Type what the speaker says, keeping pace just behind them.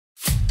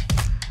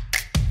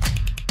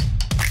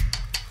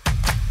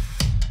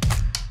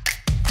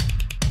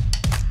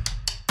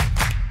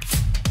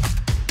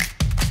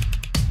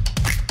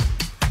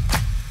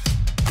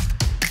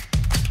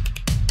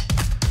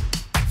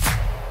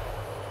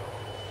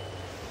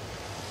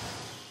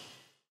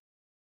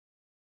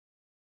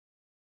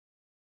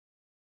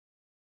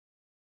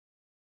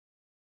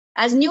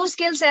As new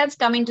skill sets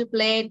come into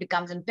play, it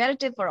becomes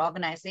imperative for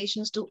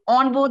organizations to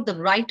onboard the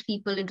right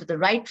people into the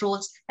right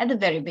roles at the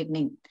very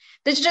beginning.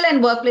 Digital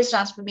and workplace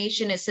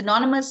transformation is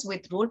synonymous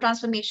with role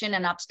transformation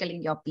and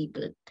upskilling your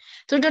people.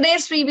 Through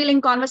today's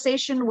freewheeling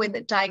conversation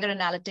with Tiger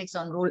Analytics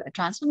on role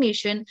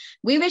transformation,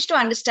 we wish to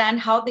understand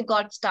how they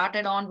got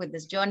started on with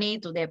this journey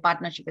through their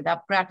partnership with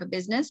upGrad for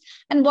Business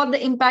and what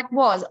the impact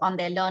was on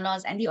their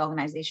learners and the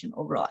organization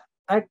overall.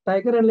 At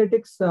Tiger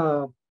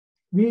Analytics,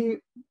 we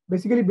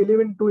basically believe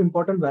in two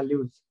important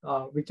values,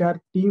 which are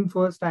team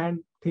first and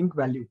think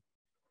value.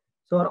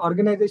 So our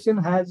organization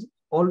has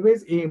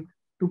always aimed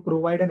to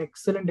provide an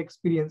excellent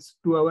experience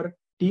to our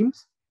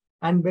teams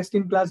and best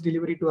in class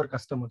delivery to our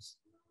customers.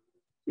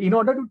 In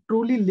order to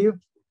truly live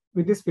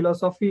with this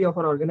philosophy of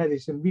our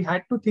organization, we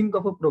had to think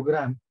of a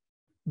program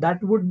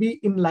that would be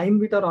in line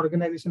with our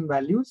organization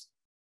values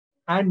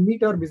and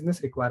meet our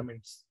business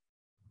requirements.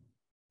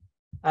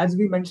 As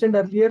we mentioned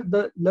earlier,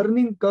 the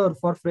learning curve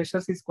for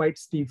freshers is quite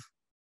steep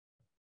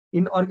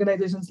in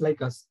organizations like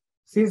us.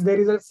 Since there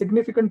is a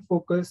significant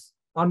focus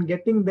on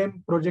getting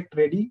them project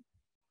ready,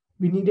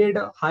 we needed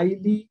a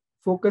highly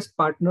focused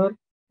partner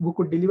who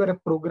could deliver a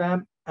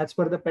program as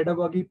per the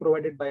pedagogy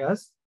provided by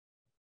us,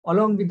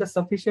 along with the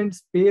sufficient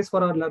space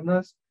for our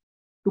learners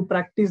to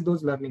practice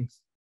those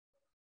learnings.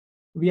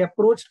 We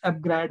approached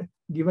upGrad,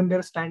 given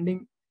their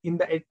standing in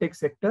the edtech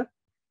sector,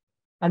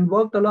 and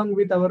worked along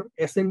with our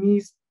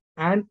SMEs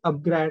and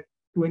upGrad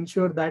to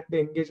ensure that the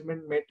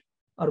engagement met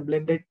our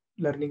blended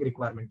learning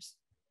requirements.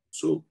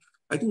 So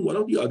I think one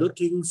of the other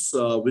things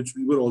which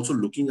we were also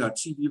looking at,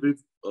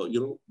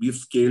 we've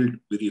scaled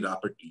very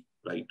rapidly,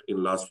 right,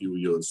 in last few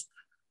years,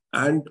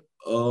 and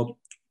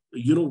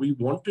we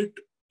wanted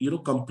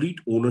complete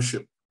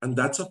ownership, and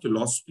that's a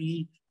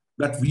philosophy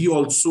that we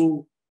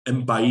also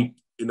imbibe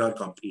in our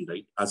company,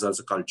 right, as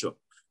a culture.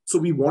 So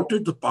we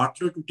wanted the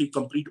partner to take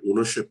complete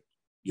ownership,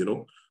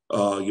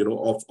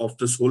 of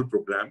this whole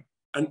program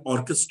and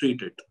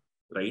orchestrate it,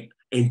 right,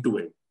 end to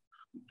end.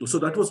 So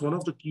that was one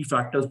of the key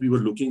factors we were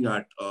looking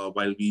at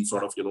while we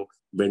sort of,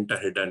 went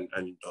ahead and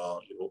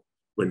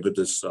went with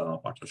this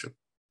partnership.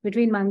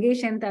 Between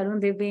Mangesh and Tarun,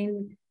 they've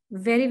been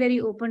very,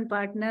 very open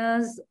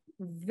partners,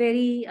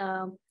 very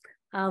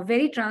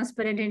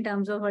transparent in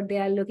terms of what they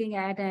are looking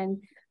at.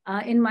 And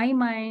in my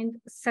mind,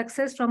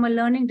 success from a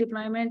learning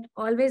deployment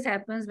always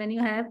happens when you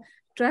have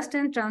trust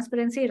and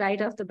transparency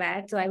right off the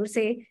bat. So I would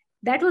say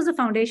that was the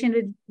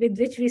foundation with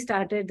which we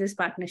started this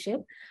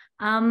partnership.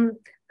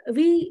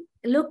 We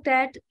looked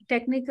at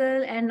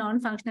technical and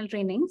non-functional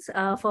trainings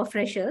for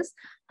freshers.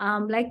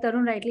 Like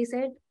Tarun rightly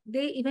said,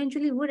 they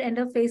eventually would end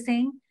up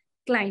facing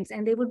clients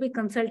and they would be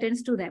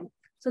consultants to them.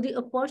 So the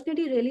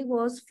opportunity really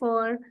was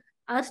for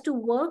us to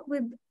work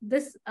with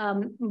this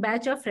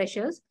batch of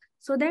freshers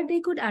so that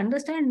they could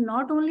understand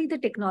not only the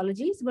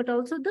technologies, but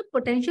also the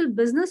potential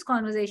business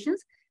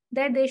conversations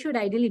that they should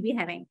ideally be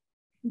having.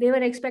 They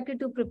were expected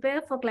to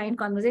prepare for client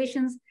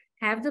conversations,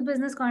 have the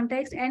business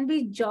context, and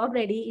be job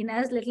ready in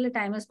as little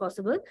time as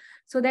possible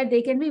so that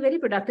they can be very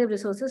productive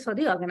resources for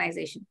the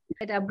organization.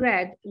 At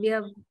upGrad, we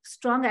are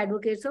strong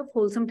advocates of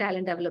wholesome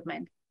talent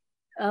development,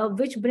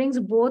 which brings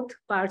both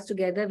parts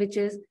together, which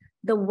is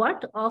the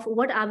what of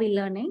what are we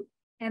learning,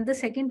 and the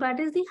second part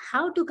is the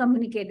how to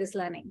communicate this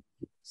learning.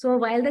 So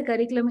while the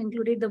curriculum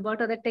included the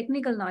what or the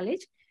technical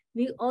knowledge,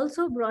 we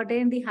also brought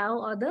in the how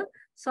or the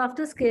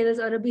softer skills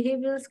or the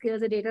behavioral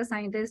skills a data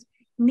scientist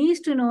needs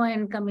to know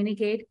and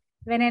communicate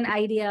when an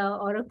idea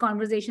or a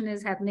conversation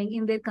is happening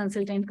in their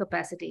consultant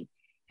capacity.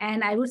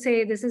 And I would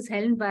say this is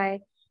helped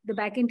by the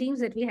backend teams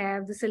that we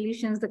have, the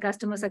solutions, the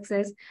customer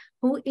success,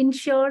 who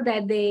ensure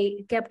that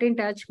they kept in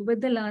touch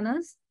with the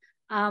learners,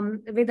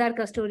 with our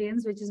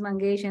custodians, which is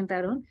Mangesh and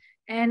Tarun,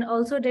 and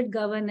also did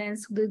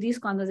governance, do these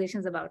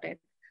conversations about it.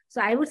 So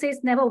I would say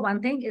it's never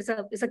one thing.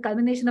 It's a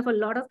culmination of a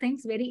lot of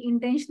things, very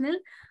intentional,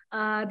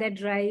 that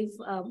drive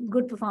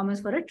good performance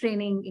for a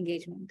training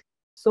engagement.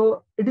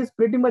 So it is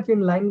pretty much in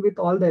line with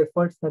all the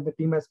efforts that the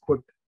team has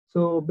put.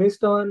 So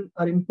based on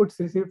our inputs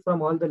received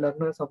from all the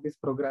learners of this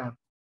program,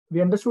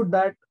 we understood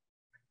that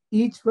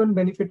each one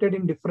benefited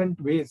in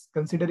different ways,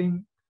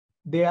 considering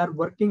they are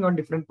working on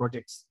different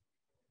projects.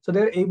 So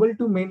they're able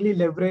to mainly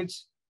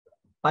leverage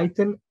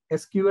Python,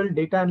 SQL,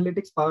 data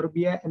analytics, Power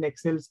BI, and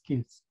Excel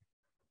skills.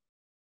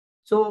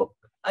 So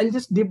I'll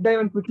just deep dive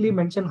and quickly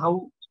mention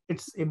how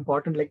it's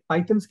important. Like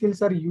Python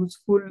skills are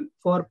useful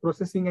for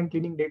processing and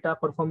cleaning data,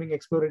 performing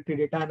exploratory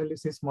data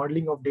analysis,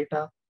 modeling of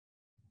data.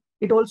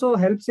 It also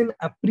helps in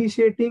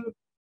appreciating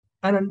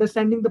and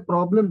understanding the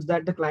problems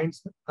that the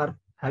clients are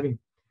having.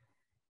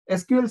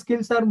 SQL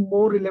skills are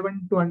more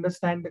relevant to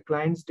understand the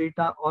client's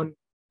data on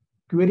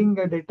querying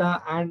the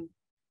data and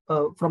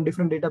from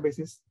different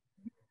databases,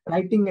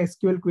 writing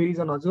SQL queries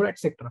on Azure,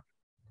 etc.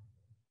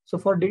 So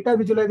for data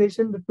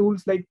visualization, the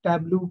tools like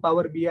Tableau,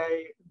 Power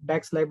BI,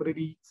 DAX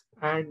libraries,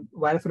 and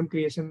wireframe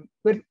creation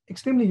were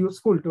extremely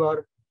useful to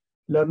our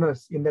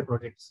learners in their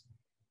projects.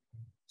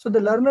 So the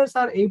learners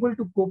are able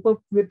to cope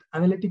up with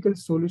analytical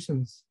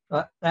solutions,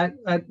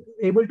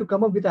 able to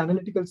come up with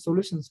analytical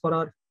solutions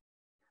for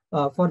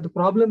the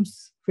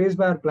problems faced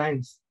by our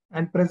clients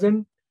and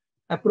present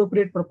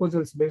appropriate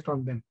proposals based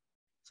on them.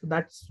 So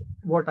that's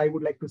what I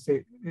would like to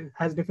say. It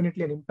has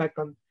definitely an impact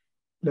on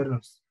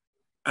learners.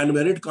 And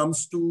when it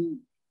comes to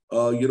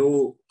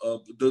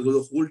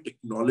the whole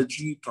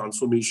technology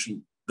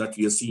transformation that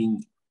we are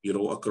seeing,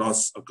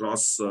 across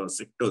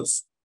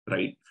sectors,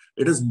 right?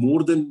 It is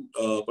more than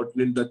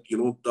pertinent that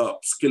the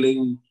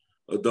upskilling,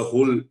 the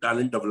whole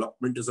talent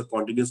development is a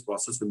continuous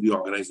process in the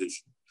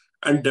organization,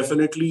 and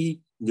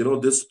definitely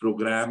this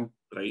program,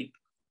 right,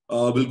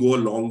 will go a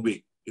long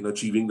way in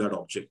achieving that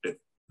objective,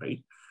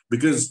 right?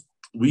 Because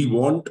we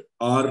want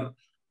our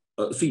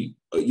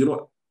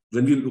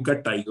when we look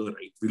at Tiger,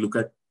 right, we look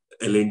at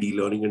L&D,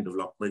 learning and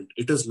development.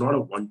 It is not a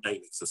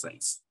one-time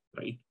exercise,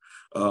 right?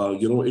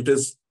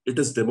 It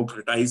is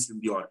democratized in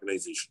the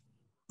organization.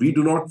 We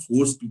do not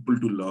force people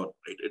to learn,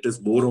 right? It is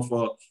more of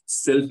a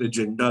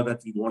self-agenda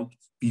that we want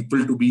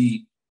people to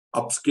be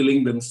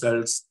upskilling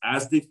themselves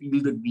as they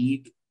feel the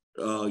need,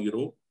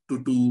 to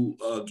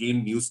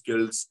gain new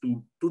skills,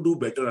 to do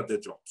better at their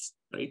jobs,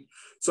 right?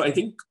 So I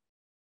think,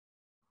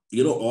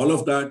 all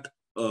of that,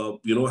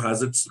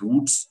 has its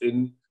roots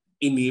in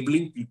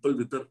enabling people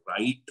with the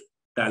right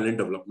talent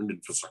development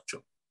infrastructure,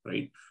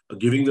 right?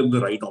 Giving them the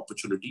right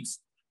opportunities.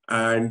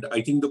 And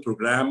I think the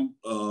program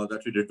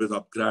that we did with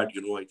upGrad,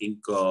 I think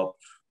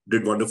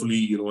did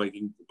wonderfully, I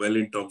think well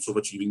in terms of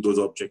achieving those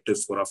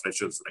objectives for our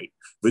freshers, right?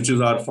 Which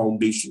is our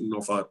foundation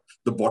of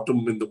the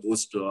bottom and the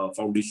most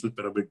foundational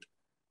pyramid,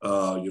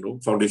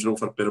 foundation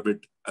of our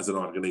pyramid as an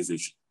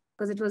organization.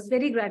 Because it was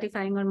very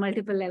gratifying on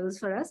multiple levels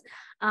for us.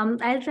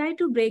 I'll try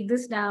to break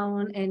this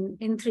down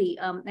in three,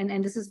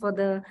 and this is for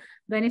the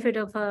benefit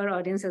of our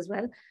audience as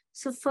well.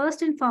 So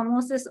first and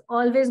foremost, there's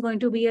always going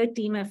to be a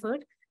team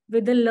effort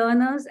with the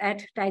learners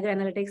at Tiger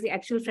Analytics, the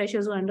actual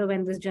freshers who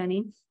underwent this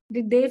journey.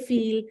 Did they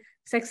feel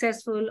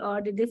successful, or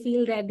did they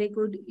feel that they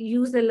could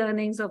use the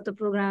learnings of the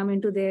program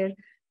into their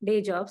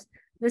day jobs?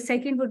 The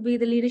second would be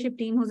the leadership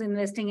team who's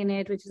investing in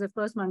it, which is of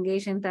course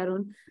Mangesh and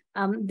Tarun,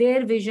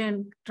 their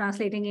vision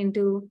translating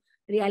into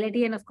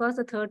reality. And of course,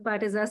 the third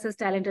part is us as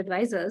talent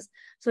advisors.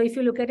 So if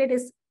you look at it,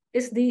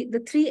 is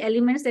the three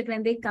elements that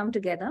when they come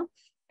together,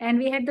 and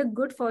we had the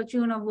good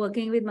fortune of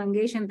working with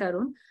Mangesh and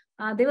Tarun.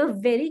 They were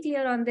very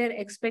clear on their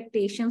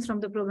expectations from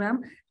the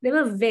program. They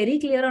were very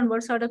clear on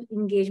what sort of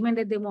engagement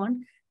that they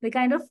want, the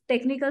kind of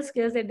technical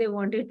skills that they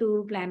wanted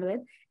to plan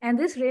with. And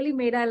this really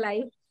made our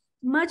life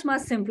much,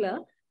 much simpler,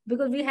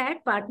 because we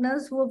had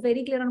partners who were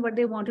very clear on what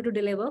they wanted to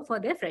deliver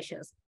for their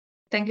freshers.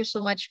 Thank you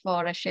so much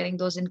for sharing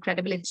those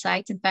incredible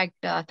insights. In fact,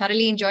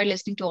 thoroughly enjoyed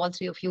listening to all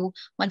three of you.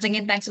 Once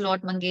again, thanks a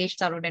lot, Mangesh,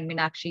 Tarun, and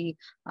Minaxi,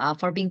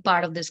 for being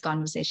part of this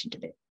conversation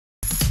today.